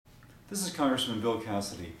This is Congressman Bill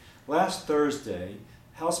Cassidy. Last Thursday,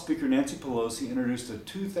 House Speaker Nancy Pelosi introduced a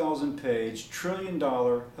 2,000-page,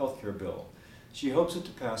 trillion-dollar healthcare bill. She hopes it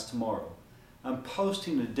to pass tomorrow. I'm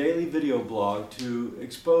posting a daily video blog to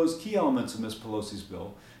expose key elements of Ms. Pelosi's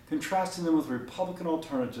bill, contrasting them with Republican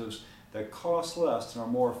alternatives that cost less and are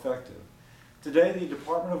more effective. Today, the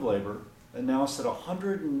Department of Labor announced that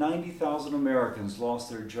 190,000 Americans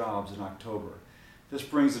lost their jobs in October. This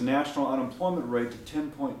brings the national unemployment rate to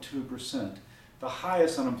 10.2%, the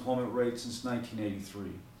highest unemployment rate since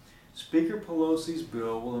 1983. Speaker Pelosi's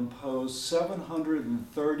bill will impose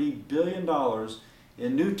 $730 billion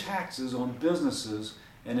in new taxes on businesses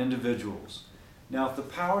and individuals. Now, if the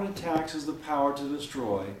power to tax is the power to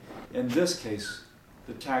destroy, in this case,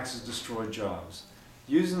 the taxes destroy jobs.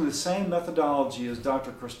 Using the same methodology as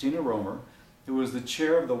Dr. Christina Romer, who was the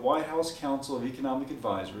chair of the White House Council of Economic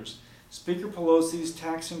Advisors, Speaker Pelosi's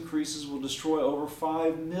tax increases will destroy over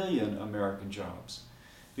 5 million American jobs.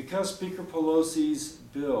 Because Speaker Pelosi's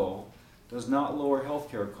bill does not lower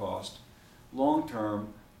health care costs, long-term,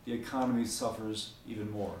 the economy suffers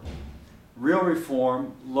even more. Real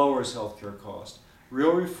reform lowers health care costs.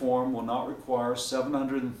 Real reform will not require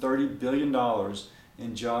 $730 billion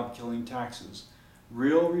in job-killing taxes.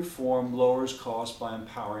 Real reform lowers costs by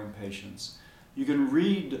empowering patients. You can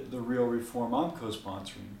read the real reform I'm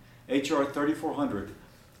co-sponsoring, HR 3400,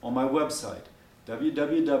 on my website,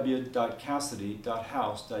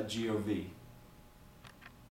 www.cassidy.house.gov.